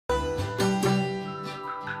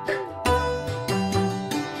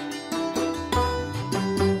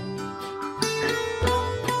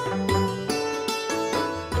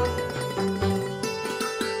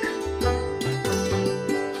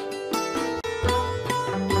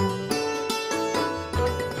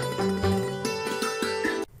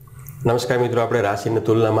નમસ્કાર મિત્રો, આપણે રાશિની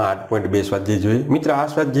તુલનામાં 8.2 સ્વાધ્યાય જોઈએ. મિત્ર, આ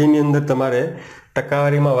સ્વાધ્યાયની અંદર તમારે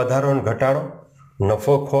ટકાવારીમાં વધારો અને ઘટાડો,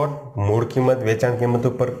 નફો ખોટ, મૂળ કિંમત, વેચાણ કિંમત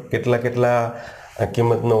ઉપર કેટલા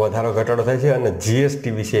કિંમતનો વધારો ઘટાડો થાય છે અને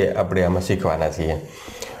જીએસટી વિશે આપણે આમાં શીખવાના છીએ.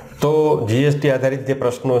 તો જીએસટી આધારિત જે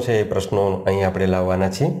પ્રશ્નો છે એ પ્રશ્નો અહીં આપણે લાવવાના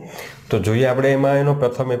છીએ. તો જોઈએ આપણે એમાં એનો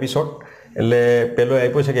પ્રથમ એપિસોડ. એટલે પેલો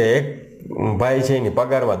આપ્યો છે કે એક ભાઈ છે એની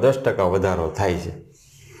પગારમાં 10% વધારો થાય છે.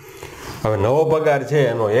 હવે નવો પગાર છે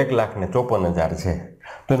એનો 1,54,000 છે.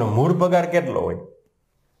 તો એનો મૂળ પગાર કેટલો હોય?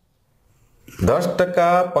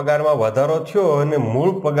 10% પગારમાં વધારો થયો અને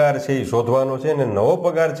મૂળ પગાર છે એ શોધવાનો છે અને નવો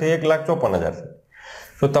પગાર છે 1,54,000 છે.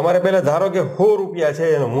 તો તમારે પહેલા ધારો કે 100 રૂપિયા છે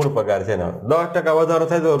એનો મૂળ પગાર છે ને 10% વધારો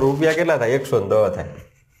થાય તો રૂપિયા કેટલા થાય? 110 થાય.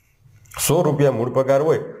 100 રૂપિયા મૂળ પગાર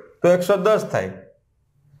હોય તો 110 થાય.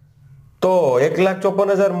 તો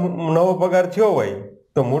 1,54,000 નવો પગાર થયો હોય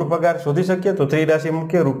તો મૂળ પગાર શોધી શકીએ. તો ત્રિરાશિ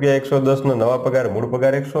મૂકીએ, રૂપિયા 110 નો નવા પગાર, મૂળ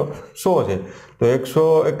પગાર 100 છે. તો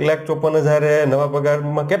 1,54,000 નવા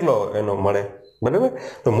પગારમાં કેટલો એનો મળે? બરાબર.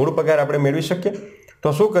 તો મૂળ પગાર આપણે મેળવી શકીએ. તો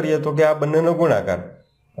શું કરીએ? તો કે આ બંનેનો ગુણાકાર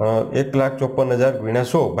 1,54,000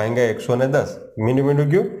 ગુણ્યા 100 ભાગ્યા 110 મીંડું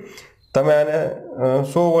ગયું. તમે આને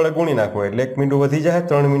 100 વડે ગુણી નાખો એટલે 1 મીંડું વધી જાય.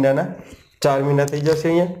 3 મહિનાના 4 મહિના થઈ જશે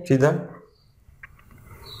અહીંયા સીધા.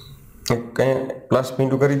 કંઈ પ્લસ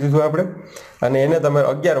મીંડું કરી દીધું આપણે અને એને તમે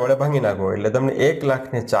 11 વડે ભાંગી નાખો એટલે તમને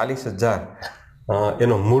 1,40,000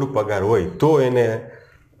 એનો મૂળ પગાર હોય તો એને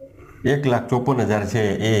 1,54,000 છે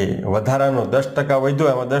એ વધારાનો 10% વધ્યો.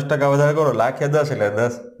 એમાં 10% વધારે કરો, 1,10,000 એટલે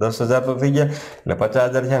 10,000 તો થઈ ગયા. એટલે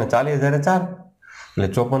 50,000 છે અને 40,000 4 એટલે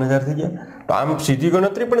 54,000 થઈ ગયા. તો આમ સીધી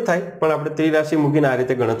ગણતરી પણ થાય, પણ આપણે ત્રિરાશિ મૂકીને આ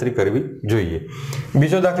રીતે ગણતરી કરવી જોઈએ.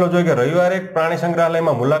 બીજો દાખલો જોઈએ કે રવિવારે એક પ્રાણી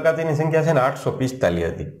સંગ્રહાલયમાં મુલાકાતીની સંખ્યા છે ને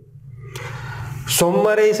 845 હતી.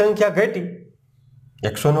 સોમવારે એ સંખ્યા ઘટી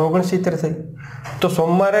 169 થઈ. તો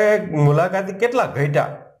સોમવારે મુલાકાતી કેટલા ઘટ્યા?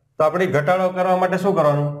 તો આપણે ઘટાડો કરવા માટે શું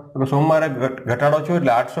કરવાનું? સોમવારે ઘટાડો થયો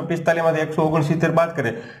એટલે 845 માંથી 169 બાદ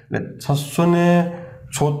કરીએ એટલે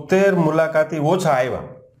 676 મુલાકાતી ઓછા આવ્યા.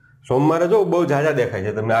 સોમવારે જો બહુ ઝાઝા દેખાય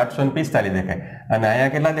છે તમને 845 દેખાય અને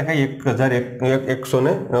અહીંયા કેટલા દેખાય?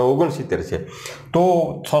 1,169 છે. તો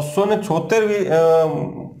 676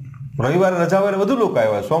 રવિવારે રજા હોય વધુ લોકો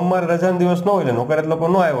આવ્યા. સોમવારે રજાનો દિવસ ન હોય એટલે નોકરિયાત લોકો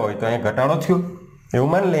ન આવ્યા હોય તો અહીંયા ઘટાડો થયો એવું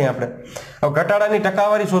માની લઈએ આપણે. હવે ઘટાડાની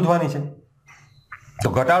ટકાવારી શોધવાની છે. તો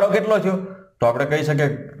ઘટાડો કેટલો થયો? તો આપણે કહી શકીએ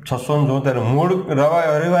 674. મૂળ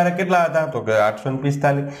રવિવારે કેટલા હતા? તો કે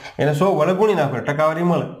 845. એને 100 વડે ગુણી નાખો ટકાવારી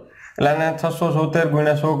મળે. એટલે આને 674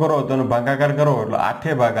 ગુણ્યા 100 કરો તો એનો ભાગાકાર કરો એટલે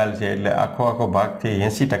 8 ભાગાલ છે એટલે આખો ભાગથી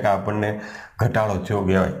 80% આપણને ઘટાડો થયો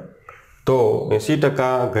કહેવાય. તો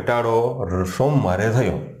 80% ઘટાડો સોમવારે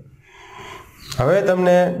થયો. હવે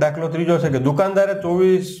તમને દાખલો ત્રીજો છે કે દુકાનદારે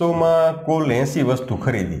 2400માં કુલ 80 વસ્તુ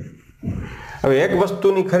ખરીદી. હવે એક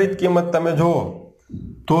વસ્તુની ખરીદ કિંમત તમે જુઓ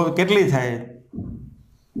તો કેટલી થાય?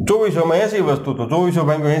 2400માં 80 વસ્તુ, તો 2400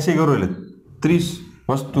 ભાગ્યા 80 કરો એટલે 30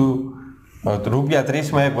 વસ્તુ, રૂપિયા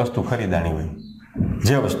 30માં એક વસ્તુ ખરીદાણી હોય.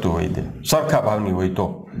 જે વસ્તુ હોય તે સરખા ભાવની હોય તો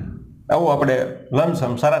આવું આપણે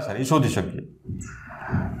લમસમ સરાસરી શોધી શકીએ.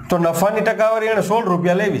 તો નફાની ટકાવારી એને 16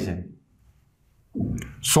 રૂપિયા લેવી છે.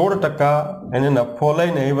 16% એને નફો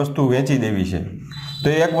લઈને એ વસ્તુ વેચી દેવી છે. તો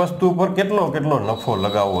એક વસ્તુ ઉપર કેટલો નફો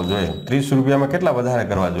લગાવવો જોઈએ? 30 રૂપિયામાં કેટલા વધારે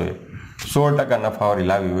કરવા જોઈએ? 16% નફાવાળી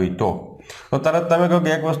લાવી હોય તો તરત તમે કહો કે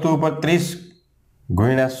એક વસ્તુ ઉપર 30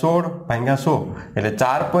 ગુણ્યા 16 ભાગ્યા 100 એટલે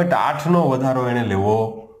 4.8 નો વધારો એને લેવો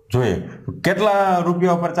જોઈએ. કેટલા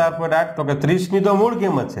રૂપિયા ઉપર 4.8? તો કે 30ની તો મૂળ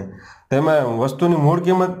કિંમત છે. તેમાં વસ્તુની મૂળ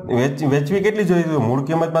કિંમત વેચવી કેટલી જોઈએ? તો મૂળ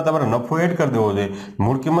કિંમતમાં તમારે નફો એડ કરી દેવો જોઈએ.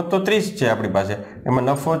 મૂળ કિંમત તો 30 છે આપણી પાસે, એમાં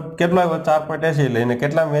નફો કેટલો આવ્યો? 4.80 એટલે એને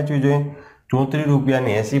કેટલામાં વેચવી જોઈએ? 34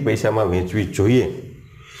 રૂપિયાની 80 પૈસામાં વેચવી જોઈએ.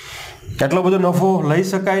 એટલો બધો નફો લઈ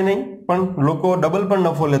શકાય નહીં, પણ લોકો ડબલ પણ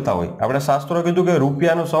નફો લેતા હોય. આપણે શાસ્ત્રો કીધું કે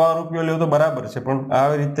રૂપિયાનો 1.25 રૂપિયો લેવો તો બરાબર છે, પણ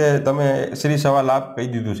આવી રીતે તમે શ્રી સવા લાભ કહી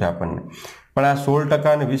દીધું છે આપણને. પણ આ 16%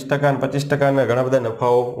 અને 20% અને 25% ઘણા બધા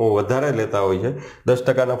નફાઓ વધારે લેતા હોય છે.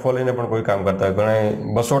 10% નફો લઈને પણ કોઈ કામ કરતા હોય. ઘણા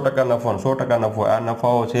 200% નફો, 100% નફો, આ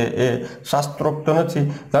નફાઓ છે એ શાસ્ત્રોક્ત નથી.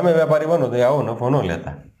 તમે વેપારી બનો તો આવો નફો ન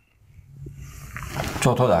લેતા.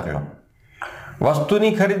 ચોથો દાખલો,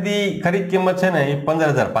 વસ્તુની ખરીદ કિંમત છે ને એ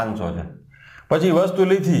 15,500 છે. પછી વસ્તુ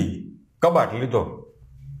લીધી, કબાટ લીધો,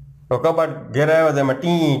 તો કબાટ ઘેરે આવ્યો તો એમાં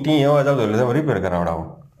ટી અવાજ આવતો એટલે તમે રિપેર કરાવડાવો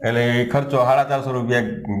એટલે ખર્ચો 450 રૂપિયા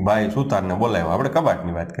ભાઈ સુતારને બોલાવ્યો. આપણે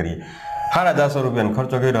કબાટની વાત કરીએ, 450 રૂપિયાનો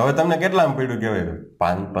ખર્ચો કર્યો. હવે તમને કેટલામાં પડ્યું કહેવાય?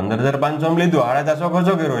 15,500 લીધું, 450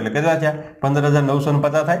 ખર્ચો કર્યો એટલે કેટલા થયા?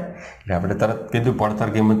 15,950 થાય. એટલે આપણે તરત કીધું પડતર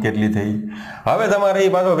કિંમત કેટલી થઈ. હવે તમારે એ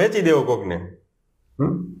પાછો વેચી દેવો કોકને.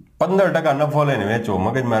 15% નફો લઈને વેચો,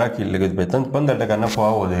 મગજમાં રાખી લે કે ભાઈ 15% નફો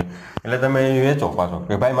આવવો જોઈએ એટલે તમે વેચો પાછો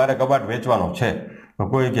કે ભાઈ મારે કબાટ વેચવાનો છે.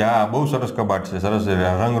 કોઈ કે હા બહુ સરસ કબાટ છે, સરસ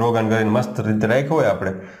રંગ રોગાન કરીને મસ્ત રીતે રાખ્યો હોય,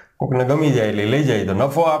 આપણે કોકને ગમી જાય એટલે લઈ જાય તો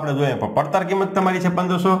નફો આપણે જોઈએ. પણ પડતર કિંમત તમારી છે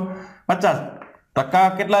 1550, ટકા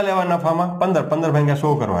કેટલા લેવા નફામાં? 15 ભાગ્યા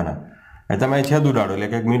 100 કરવાના. તમે છેદ ઉડાડો એટલે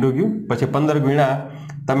કંઈક મીંડું ગયું, પછી 15 ગુણ્યા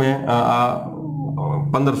તમે આ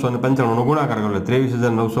 1595 નો ગુણાકાર કરો એટલે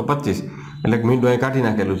 23,925, એટલે મીંડું અહીં કાઢી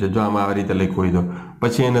નાખેલું છે જો આમાં આ રીતે લખ્યું હોય તો.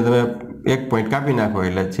 પછી એને તમે 1 પોઈન્ટ કાપી નાખો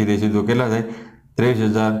એટલે સીધું કેટલા થાય?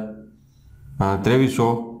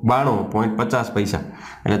 23,92.50 પૈસા.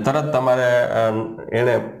 એટલે તરત તમારે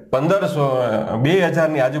એને 2000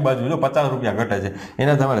 ની આજુબાજુ જો 50 રૂપિયા ઘટે છે,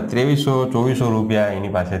 એના તમારે 2300-2400 રૂપિયા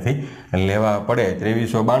એની પાસેથી લેવા પડે.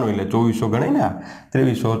 2392 એટલે 2400 ગણાય ને,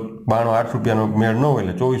 2392 8 રૂપિયાનો મેળ ન હોય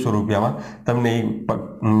એટલે 2400 રૂપિયામાં તમને એ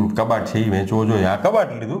કબાટ છે એ વેચવો જોઈએ. આ કબાટ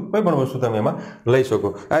લીધું, કોઈ પણ વસ્તુ તમે એમાં લઈ શકો.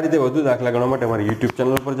 આ રીતે વધુ દાખલા ગણવા માટે અમારી યુટ્યુબ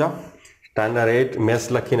ચેનલ પર જાઓ, સ્ટાન્ડર્ડ 8 મેથ્સ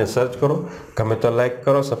લખીને સર્ચ કરો, ગમે તો લાઈક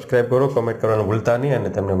કરો, સબસ્ક્રાઈબ કરો, કમેન્ટ કરવાનું ભૂલતા નહીં, અને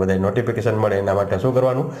તમને બધા નોટિફિકેશન મળે એના માટે શું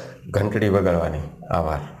કરવાનું? ઘંટડી વગાડવાની.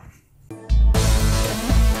 આભાર.